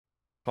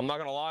I'm not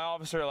gonna lie,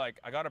 officer, like,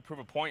 I gotta prove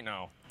a point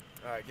now.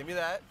 All right, give me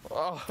that.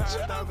 Oh.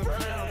 5,000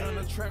 pounds in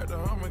the tractor,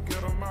 I'ma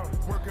get them out.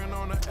 Working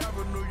on the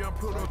avenue, young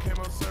Pluto came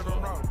up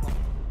 7 routes.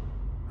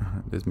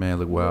 This man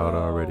look wild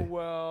already.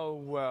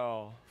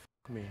 Well,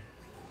 fuck me.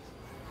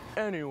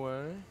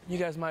 Anyway, you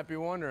guys might be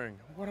wondering,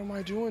 what am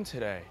I doing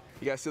today?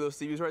 You guys see those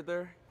TVs right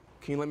there?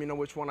 Can you let me know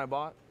which one I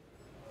bought?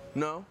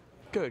 No?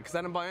 Good, because I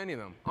didn't buy any of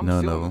them. I'm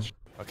None stealing of them. this.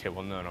 Okay,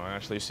 well, no, I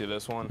actually see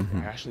this one. I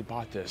actually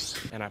bought this,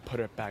 and I put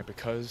it back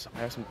because I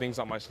have some things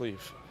on my sleeve.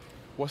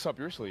 What's up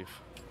your sleeve?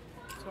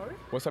 Sorry?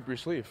 What's up your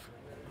sleeve?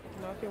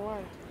 Nothing, why?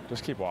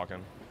 Just keep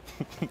walking.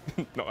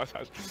 No,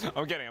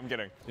 I'm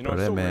kidding. You know, Bro,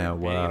 it's that so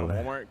man weird being in a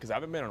wild. Walmart, because I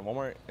haven't been in a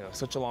Walmart in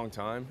such a long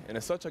time, and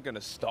it's such like a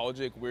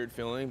nostalgic, weird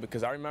feeling,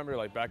 because I remember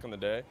like back in the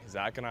day,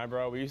 Zach and I,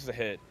 bro, we used to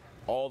hit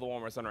all the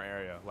Walmarts in our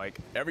area. Like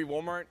every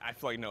Walmart, I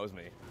feel like knows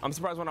me. I'm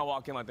surprised when I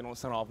walk in, like they don't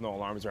send off no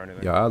alarms or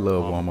anything. Yeah, I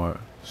love Walmart.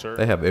 Sure.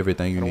 They have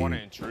everything I you don't want to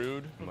need.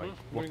 intrude.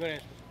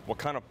 Like, what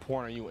kind of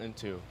porn are you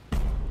into?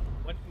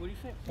 What do you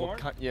think? Porn?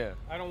 Yeah.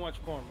 I don't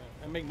watch porn, man.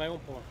 I make my own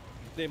porn.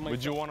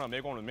 Would you want to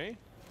make one with me?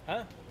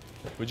 Huh?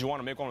 Would you want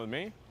to make one with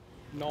me?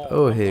 No.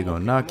 Oh, he gonna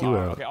knock you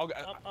out. Okay,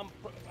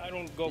 I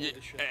don't go with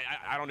the shit. Hey,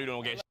 I don't do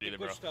no gay shit either,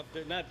 bro. Good stuff,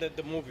 not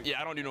the movie.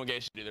 Yeah, I don't do no gay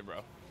shit either,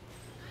 bro.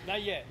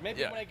 Not yet. Maybe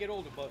Yeah. when I get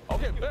older, but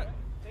Okay, thank you, bet.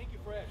 thank you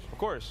for asking. Of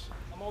course.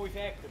 I'm always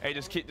active. Hey,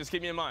 just keep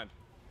me in mind.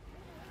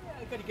 Yeah,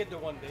 I gotta get there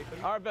one day.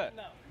 But All right, bet.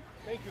 now,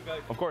 thank you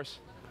guys. Of course.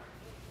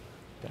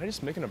 Did I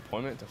just make an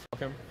appointment to fuck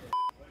him?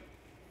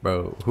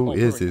 Bro, who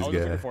is this I was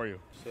looking guy? for you.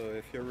 So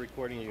if you're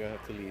recording, you're gonna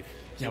have to leave.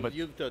 Yeah, but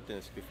you've done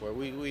this before.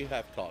 We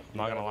have talked. I'm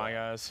not gonna lie,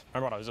 guys.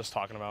 Remember what I was just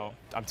talking about?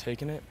 I'm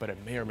taking it, but it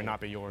may or may not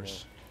be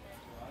yours.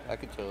 I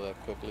could tell that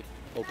quickly.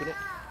 Open it.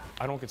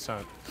 I don't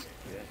consent.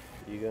 Yeah.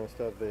 You're gonna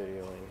stop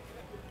videoing.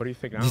 What do you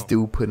think now? This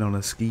dude putting on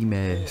a ski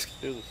mask.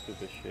 Do the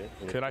stupid shit.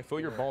 Could I feel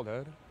your bald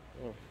head?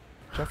 Oh.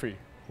 Jeffrey,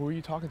 who are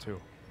you talking to?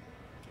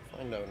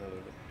 Find out in a little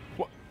bit.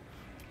 What?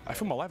 I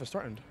feel my life is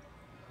threatened.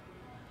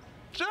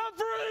 Jeffrey!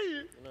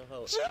 You know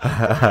how.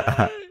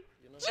 Jeffrey!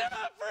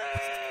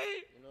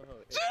 You know how.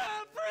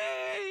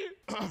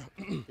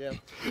 Jeffrey! Yeah.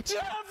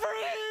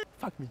 Jeffrey!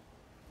 Fuck me.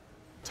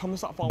 Tell him to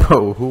stop following.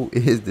 Bro, who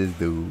is this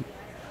dude?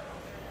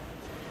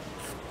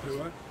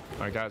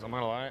 All right, guys, I'm not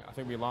gonna lie. I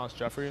think we lost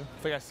Jeffrey.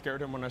 I think I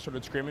scared him when I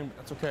started screaming. But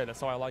that's okay. That's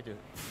how I like it.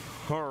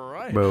 All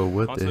right. Bro,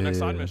 what On the to the next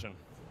side hell? mission.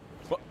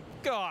 What?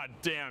 God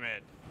damn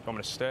it. You want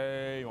me to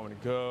stay? You want me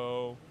to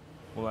go?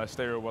 Will I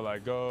stay or will I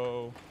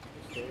go?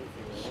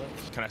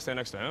 Can I stay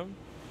next to him?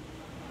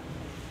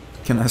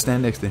 Can I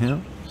stand next to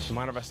him? Do you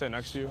mind if I stay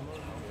next to you?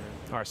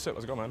 All right, sit.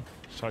 Let's go, man.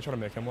 Should I try to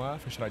make him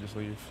laugh or should I just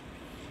leave?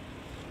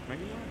 Make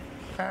him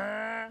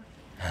laugh.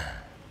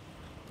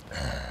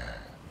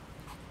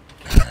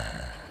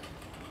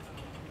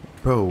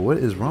 Bro, what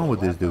is wrong with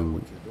this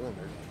dude?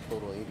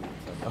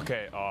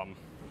 Okay, let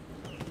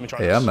me try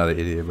Hey, this. I'm not an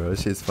idiot, bro.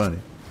 This shit's funny.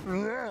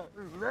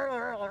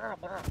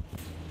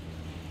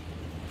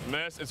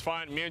 Miss, it's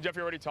fine. Me and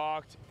Jeffrey already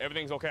talked.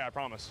 Everything's okay, I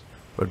promise.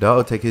 Bro,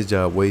 dog take his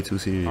job way too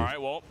serious. All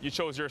right, well, you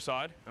chose your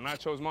side, and I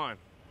chose mine.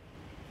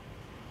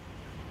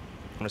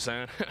 I'm just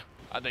saying,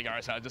 I think our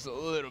side's just a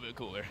little bit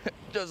cooler.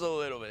 Just a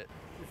little bit.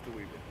 Just a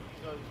wee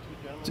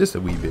bit. Just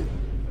a wee bit.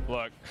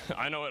 Look,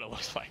 I know what it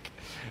looks like.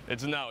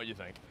 It's not what you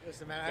think.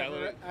 Listen, man,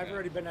 I've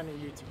already been on your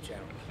YouTube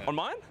channel. On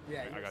mine?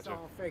 Yeah, I you got saw you.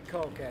 fake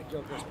coke at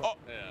Gilchrist. Oh,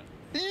 yeah.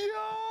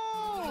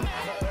 Yo!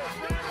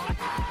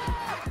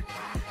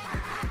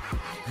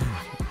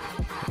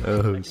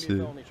 Oh,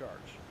 shit.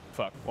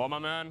 Fuck. Well, my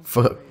man,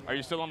 Fuck. are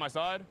you still on my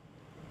side?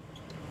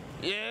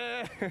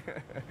 Yeah.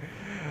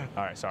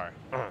 All right, sorry.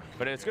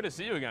 But it's good to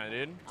see you again,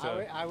 dude.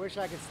 So, I wish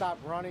I could stop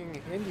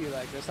running into you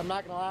like this. I'm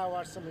not gonna lie, I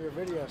watched some of your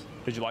videos.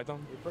 did you like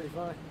them? You're pretty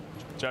funny.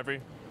 Jeffrey,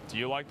 do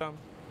you like them?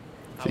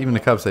 Even the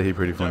cops say he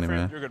pretty funny, Jeffrey,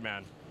 man. you're a good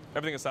man.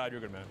 Everything aside, you're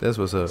a good man. That's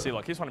what's up. See,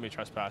 look, he's trying to be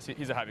trespassed.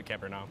 He's a happy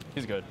camper now.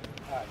 He's good.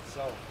 All right,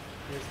 so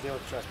here's the deal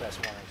with trespass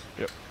warnings.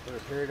 Yep. For a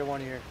period of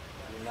 1 year,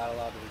 you're not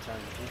allowed to return.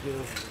 If you do,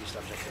 you'll be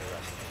subject to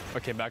arrest.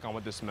 Okay, back on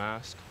with this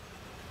mask.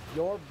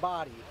 Your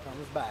body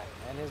comes back,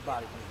 and his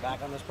body comes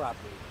back on this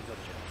property. You go to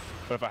jail.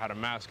 But if I had a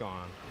mask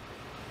on,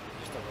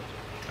 You still go to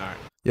jail. all right.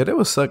 Yeah, that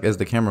would suck as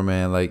the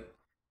cameraman. Like,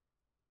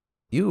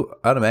 you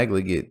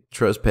automatically get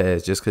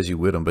trespassed just because you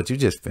with him, but you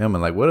just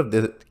filming. Like, what if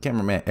the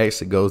cameraman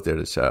actually goes there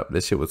to shop?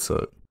 That shit would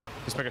suck.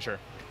 Just making sure.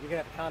 You can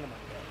have condom on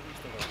you. You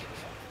still go to jail.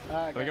 All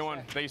right, Have a good guys,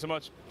 one. Thank you so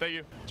much. Thank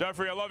you.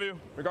 Jeffrey, I love you,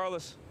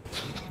 regardless.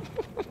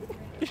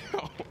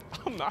 Yo,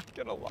 I'm not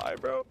gonna lie,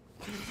 bro.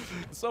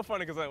 It's so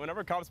funny because like,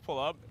 whenever cops pull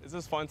up, it's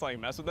just fun to like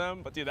mess with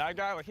them. But dude, that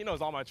guy, like he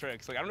knows all my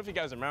tricks. Like I don't know if you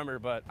guys remember,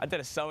 but I did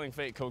a selling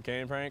fake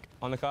cocaine prank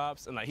on the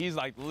cops, and like he's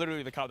like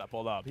literally the cop that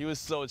pulled up. He was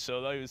so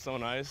chill though. He was so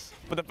nice.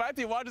 But the fact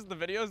he watches the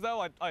videos though,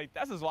 like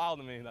that's just wild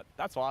to me.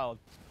 That's wild.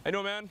 How you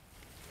doing, man?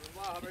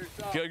 Wow, how about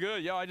yourself? Good,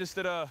 good. Yo, I just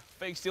did a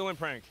fake stealing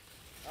prank.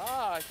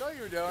 Ah, I thought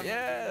you were doing.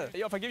 Yeah.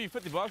 Yo, if I give you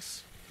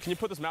 $50, can you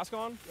put this mask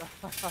on?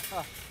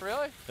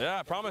 Really? Yeah,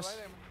 I promise.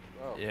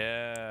 Oh.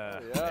 Yeah.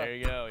 yeah. There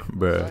you go.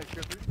 Bruh.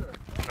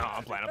 No,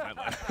 I'm playing.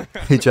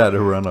 He tried to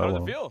run How off.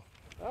 does it feel?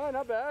 Oh, Oh,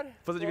 not bad.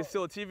 Feels like you can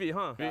steal a TV,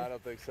 huh? No, I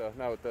don't think so.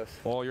 Not with this.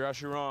 Well, you're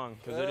actually wrong,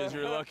 because it is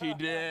your lucky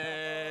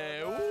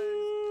day.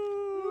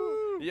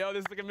 Woo! Yo,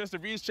 this is like a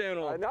Mr. Beast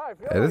channel. I know. I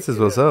feel Hey, this like is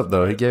what's up,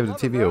 though. He gave the I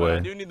TV away.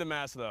 do need the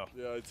mask, though.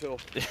 Yeah, I too.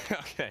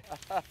 Okay.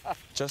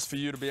 Just for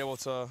you to be able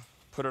to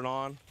put it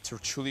on, to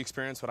truly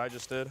experience what I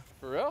just did.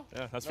 For real?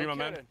 Yeah, that's for No you,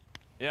 my man. kidding.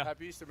 Yeah.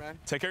 Happy Easter, man.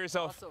 Take care of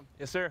yourself. Awesome.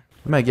 Yes, sir.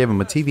 I might give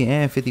him a TV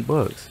and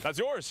 $50. That's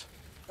yours.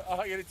 Oh,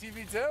 I get a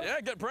TV too?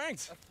 Yeah, get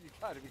pranked. You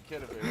gotta be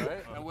kidding me,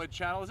 right? And what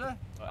channel is it?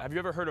 Have you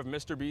ever heard of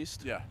Mr.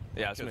 Beast? Yeah.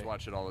 Yeah, it's Kids me.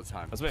 watch it all the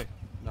time. That's me.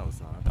 No, it's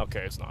not.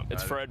 Okay, it's not.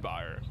 It's Fred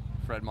Beyer.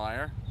 Fred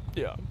Meyer.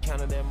 Yeah.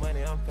 Counting that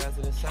money, I'm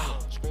faster than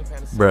sound. Screen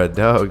fantasy. Bruh,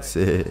 dog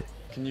said.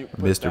 Can you put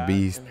Mr. that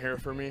Beast. in here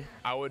for me?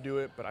 I would do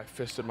it, but I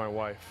fisted my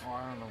wife. Oh,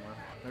 I don't know, man.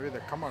 Maybe the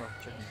camera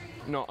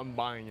checking. No, I'm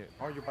buying it.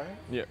 Oh, you buy it?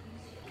 Yeah.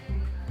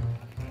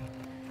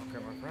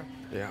 Okay, my friend.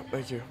 Yeah,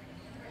 thank you.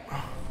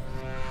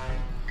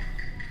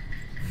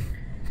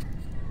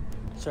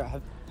 Sir,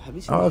 have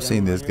you seen? Oh, the I've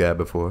seen gentleman this here? guy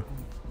before.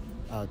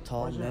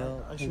 Tall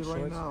male. I see pink right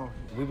shorts. now.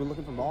 We've been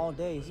looking for him all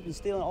day. He's been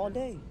stealing all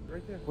day.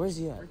 Right there. Where's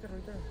he at? Right there,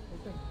 right there,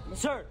 right there.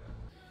 Sir.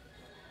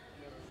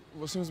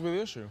 What seems to be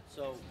the issue?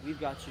 So we've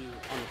got you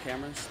on the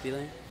camera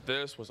stealing.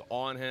 This was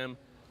on him.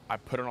 I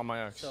put it on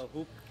my ex. So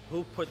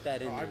who put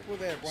that in I there? put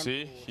that one.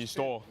 See? He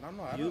stole. No,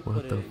 no, I You don't. put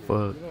What it the in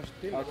fuck? You don't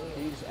steal Okay,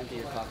 can you just empty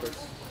your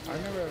pockets? I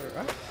never.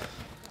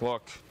 Huh?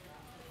 Look,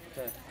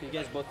 Okay. Can you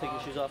guys both take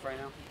your shoes off right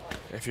now?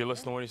 if you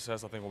listen to what he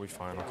says, I think we'll be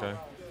fine, okay?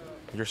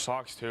 Your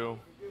socks, too.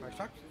 My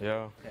socks?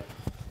 Yeah.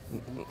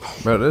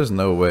 Bro, there's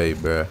no way,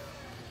 bro.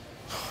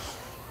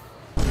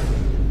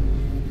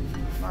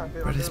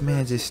 Bro, this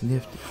man just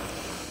sniffed it.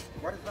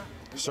 What is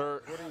that?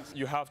 Sir,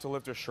 you have to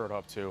lift your shirt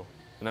up, too.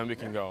 And then we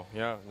can go.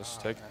 Yeah,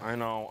 just take. I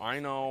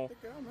know.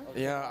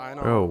 Yeah, I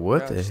know. Bro,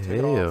 what Yeah, the just take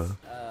it hell?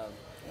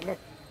 off.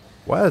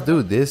 Why is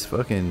dude this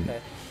fucking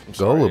Okay. I'm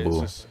sorry, it's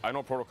gullible? just- I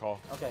know protocol.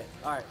 Okay.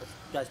 All right.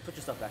 Guys, put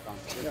your stuff back on.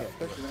 You're good.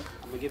 Thank you, man.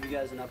 I'm gonna give you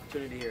guys an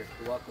opportunity here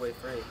to walk away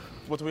free.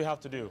 What do we have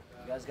to do? You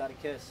guys got to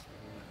kiss.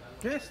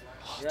 Kiss?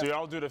 Yeah. Dude,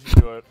 I'll do it if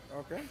you do it.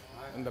 Okay.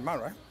 In the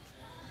mouth, right?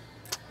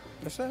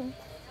 Yes, sir.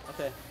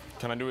 Okay.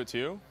 Can I do it to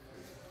you?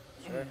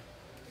 Sure.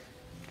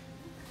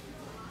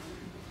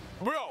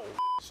 Bro!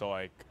 So,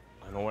 like,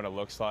 I know what it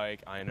looks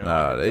like. I know.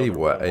 Nah, I they know the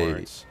wi- real hey,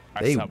 words. I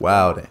they just have one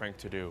more wildin'. prank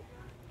to do.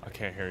 I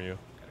can't hear you.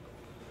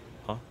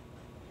 Huh? All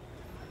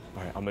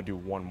right, I'm gonna do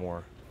one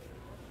more.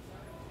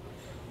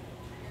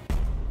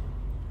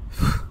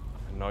 I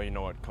know you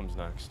know what comes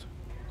next.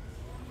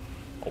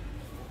 Oh.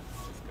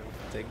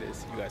 Take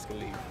this. You guys can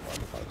leave. I'll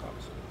call the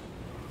cops.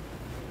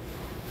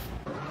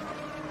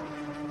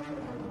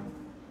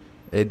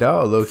 Hey,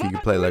 dog, look, you can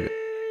play like a.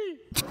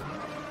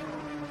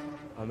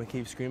 I'm gonna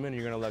keep screaming and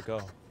you're gonna let go.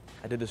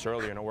 I did this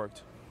earlier and it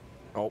worked.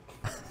 Oh.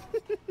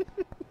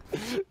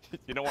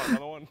 You don't want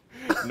another one?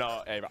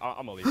 No, hey,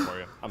 I'm gonna leave for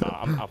you.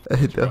 I'm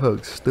Hey,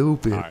 dog,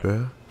 stupid, Alright.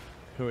 bro.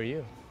 Who are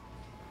you?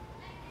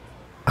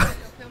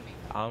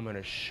 I'm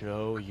gonna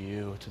show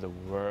you to the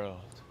world.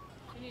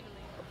 You need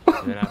to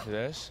leave. And then after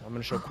this, I'm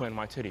gonna show Quinn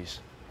my titties.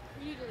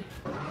 You need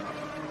to leave.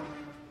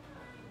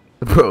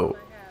 Bro, I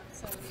have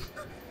some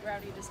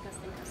rowdy,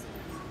 disgusting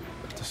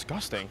customers.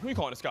 Disgusting? Who are you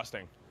calling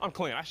disgusting? I'm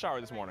clean. I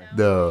showered this morning.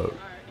 dog.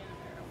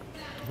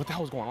 What the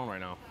hell is going on right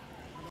now?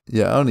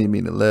 Yeah, I don't even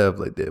mean to laugh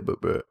like that, but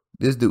bro,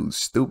 this dude's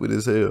stupid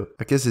as hell.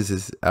 I guess it's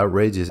his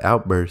outrageous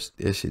outburst.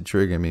 That shit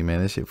triggering me,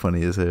 man. That shit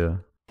funny as hell.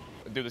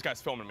 Dude, this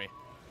guy's filming me.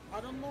 I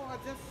don't know. I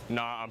just.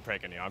 Nah, I'm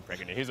pranking you. I'm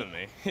pranking you. He's with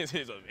me. He's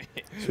with me.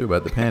 Sure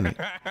about the panic.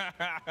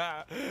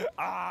 But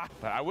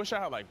I wish I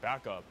had like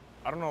backup.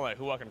 I don't know like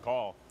who I can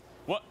call.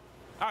 What?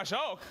 Ah,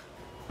 Shoke.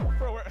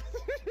 Bro, where?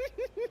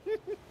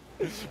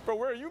 Bro,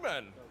 where are you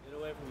been? Get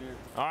away from here.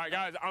 All right,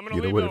 guys, I'm gonna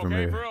Get leave away though, from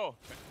okay? here. For real.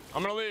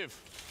 I'm gonna leave.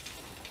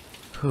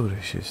 Oh,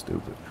 that shit's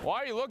stupid.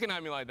 Why are you looking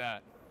at me like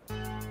that?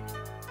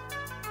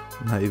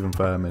 Not even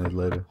 5 minutes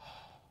later.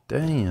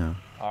 Damn.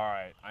 All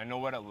right, I know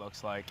what it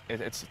looks like.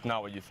 It's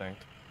not what you think.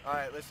 All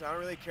right, listen, I don't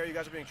really care. You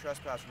guys are being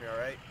trespassed from here, all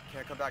right?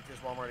 Can't come back to this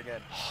Walmart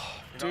again.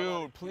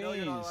 Dude, You know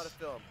you're not allowed to please.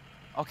 film.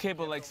 Okay,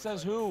 but like,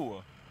 says who?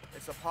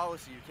 It's a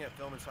policy. You can't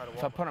film inside a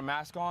If I Walmart. put a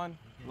mask on,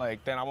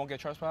 like, then I won't get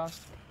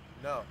trespassed?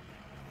 No.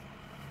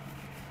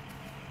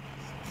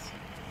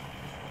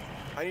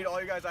 I need all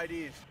your guys'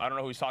 IDs. I don't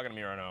know who's talking to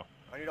me right now.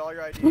 I need all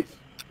your IDs.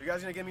 You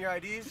guys gonna give me your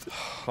IDs?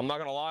 I'm not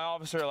gonna lie,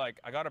 officer, like,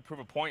 I gotta prove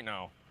a point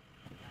now.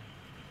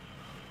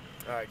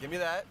 All right, give me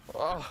that.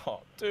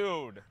 Oh,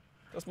 dude.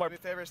 That's Do me a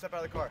favor, step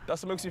out of the car.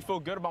 That's what makes me feel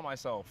good about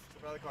myself.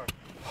 Step out of the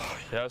car.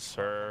 Yes,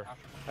 sir.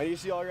 I need to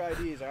see all your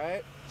IDs, all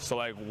right? So,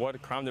 like, what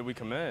crime did we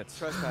commit?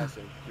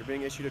 Trespassing. You're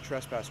being issued a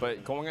trespass But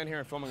warning. going in here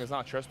and filming is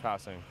not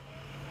trespassing.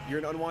 You're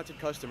an unwanted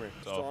customer.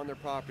 So- Still on their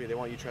property. They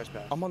want you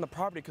trespassed. I'm on the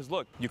property because,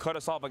 look, you cut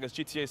us off like it's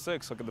GTA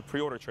 6, like at the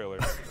pre-order trailer.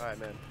 All right,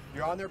 man.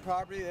 You're on their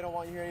property. They don't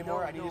want you here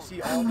anymore. I need to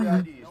see all of your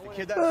IDs. The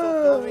kid that's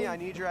still filming, I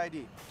need your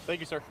ID. Thank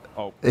you, sir.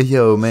 Oh. Hey,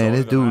 yo, man, So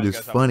this then I dude is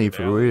guess I'm funny the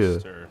for real.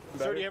 analyst, or-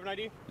 Sir, do you have an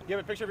ID? You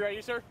have a picture of your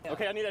ID, sir?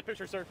 Okay, I need that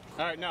picture, sir.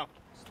 All right, now,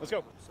 let's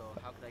go. So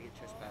how could I get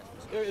trespassed?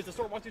 Is the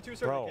store 122,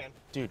 sir? Bro, You can.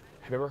 dude,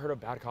 have you ever heard of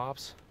bad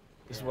cops?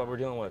 This is what we're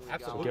dealing with.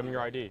 Absolutely. So give them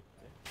your ID.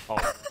 Oh.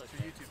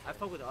 I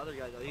fuck with the other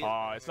guy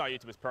though. It's not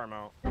YouTube, it's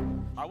Paramount.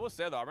 I will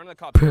say though, I ran into the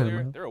cops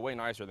earlier. They were way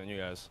nicer than you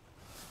guys.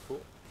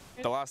 Cool.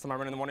 The last time I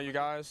ran into one of you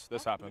guys,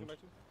 this happened.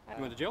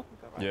 You went to jail?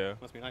 Yeah.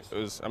 Must be nice. It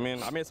was. I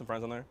mean, I made some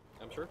friends on there.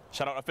 I'm sure.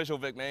 Shout out official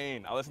Vic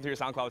Main. I listen to your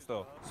SoundCloud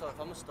still. So if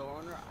I'm a store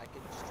owner, I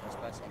could just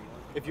trespass anyone?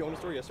 If you own a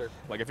store, yes, sir.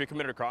 Like if you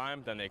committed a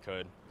crime, then they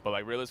could. But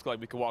like realistically, like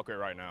we could walk away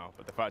right now.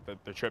 But the fact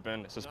that they're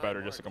tripping, it's just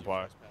better just to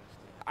comply.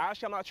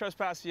 Actually, I'm not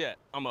trespassed yet.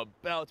 I'm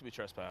about to be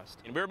trespassed.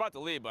 And we were about to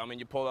leave, but I mean,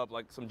 you pulled up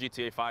like some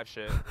GTA 5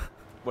 shit.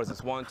 What is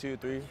this? 1, 2,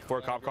 3,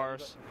 4 cop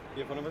cars? You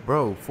have phone number?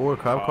 Bro, 4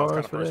 cop cars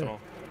it's for personal.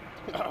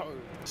 Oh,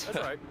 that's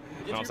all right.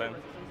 You know what I'm saying?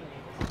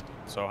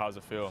 So how's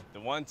it feel? The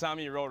one time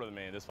you rode with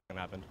me, this fucking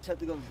happened. Just have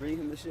to go bring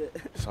him the shit.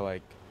 So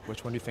like,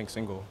 which one do you think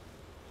single?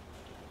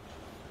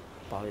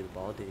 Probably the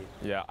bald dude.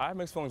 Yeah, I have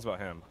mixed feelings about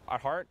him.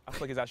 At heart, I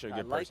feel like he's actually a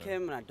good person. I like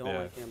him and I don't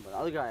like him, but the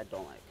other guy I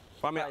don't like.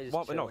 Well, I mean,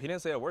 well, no, he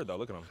didn't say a word though.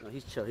 Look at him. No,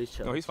 he's chill. He's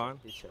chill. No, he's fine.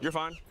 He's chill. You're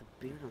fine.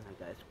 The beard on that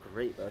guy is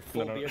great, bro.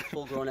 Full beard,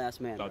 full grown ass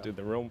man. No, bro. dude,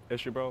 the real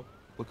issue, bro.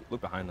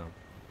 Look behind them.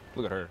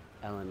 Look at her.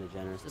 Ellen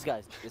DeGeneres. This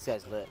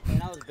guy's lit.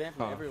 And I was banned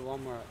from every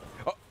Walmart.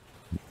 Oh.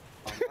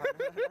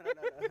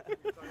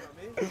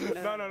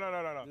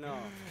 No. No.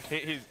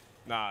 He's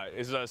nah.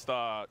 It's just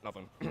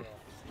nothing. Yeah.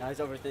 Now he's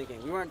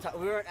overthinking. We weren't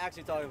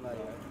actually talking about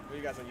it. Are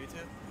you guys on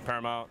YouTube?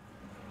 Paramount.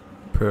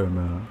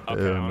 Paramount.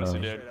 Okay, honestly,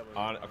 dude.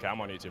 Okay,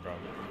 I'm on YouTube, bro.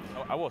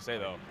 I will say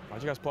though,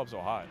 why'd you guys pull up so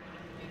hot?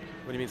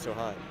 What do you mean so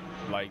hot?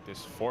 Like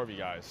there's 4 of you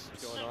guys.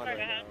 What's going on right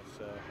now?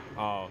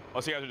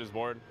 So. So you guys are just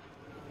bored?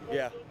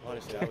 Yeah,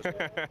 honestly, I was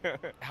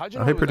bored. How'd you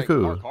know Hey, it was pretty like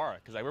cool. our car?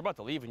 Because like we're about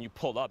to leave and you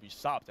pulled up, you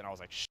stopped, and I was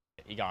like, shit,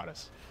 he got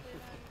us.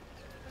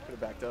 Could have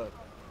backed up.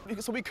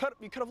 So we could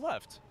have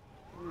left.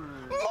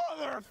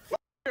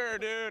 Motherfucker,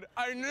 dude!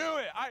 I knew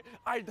it.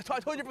 I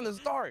told you from the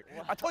start.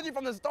 I told you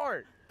from the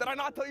start. Did I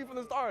not tell you from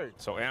the start?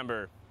 So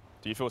Amber,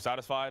 do you feel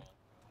satisfied,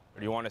 or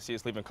do you want to see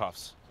us leave in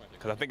cuffs?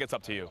 Because I think it's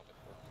up to you.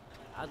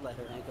 I'd let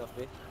her handcuff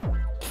me.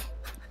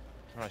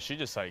 She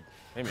just like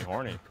made me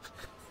horny.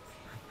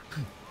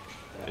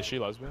 Is she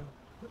lesbian?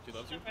 She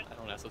loves you? I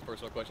don't ask those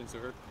personal questions to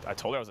her. I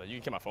told her, I was like, you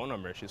can get my phone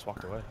number. She just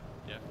walked away.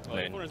 Yeah. Well,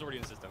 the phone is already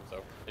in the system,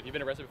 so if you've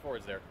been arrested before,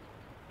 it's there.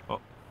 Oh,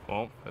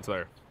 well, it's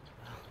there.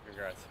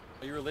 Congrats.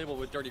 You were labeled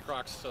with dirty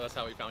Crocs, so that's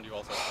how we found you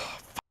also.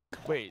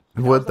 Wait.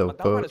 What the That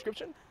was my fuck?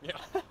 description? Yeah.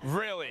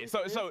 Really?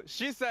 So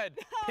she said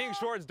pink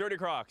shorts, dirty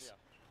Crocs.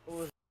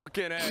 Yeah.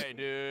 Fucking A,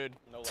 dude.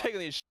 No Taking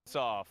these shits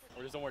off.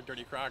 Or just don't wear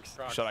dirty Crocs.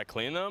 Should I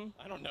clean them?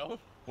 I don't know.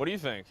 What do you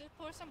think? Just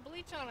pour some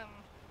bleach on him.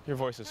 Your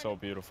voice is so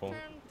beautiful.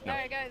 No. All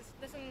right, guys,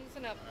 listen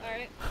up. All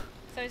right.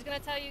 So he's gonna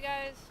tell you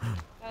guys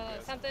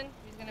something.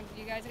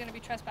 You guys are gonna be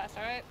trespassed.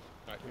 All right.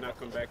 All right. Do not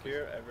come back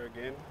here ever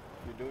again.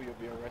 If you do, you'll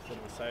be arrested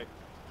on site.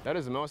 That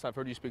is the most I've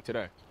heard you speak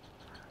today.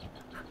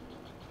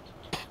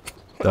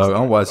 Dog,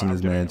 I'm watching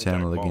this kidding. man's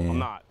channel Well, again. I'm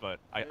not, but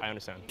I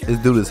understand. This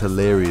dude is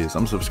hilarious.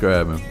 I'm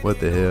subscribing. What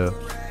the hell?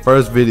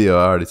 First video,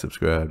 I already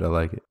subscribed. I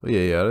like it. But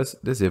yeah,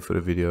 that's it for the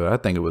video. I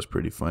think it was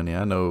pretty funny.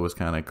 I know it was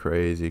kind of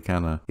crazy.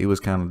 He was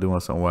kind of doing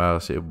some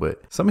wild shit,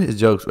 but some of his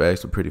jokes were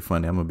actually pretty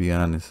funny. I'm gonna be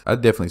honest. I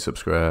definitely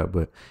subscribe,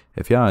 but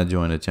if y'all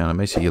enjoying the channel,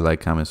 make sure you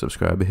like, comment,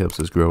 subscribe. It helps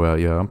us grow out,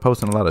 y'all. I'm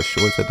posting a lot of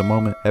shorts at the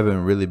moment.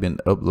 Haven't really been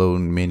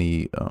uploading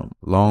many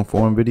long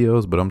form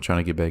videos, but I'm trying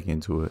to get back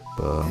into it.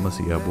 But I'm gonna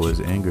see y'all boys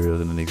and girls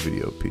in the next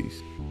video.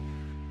 Peace.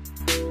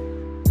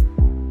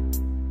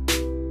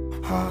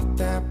 Heart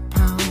that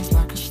pounds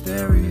like a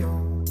stereo.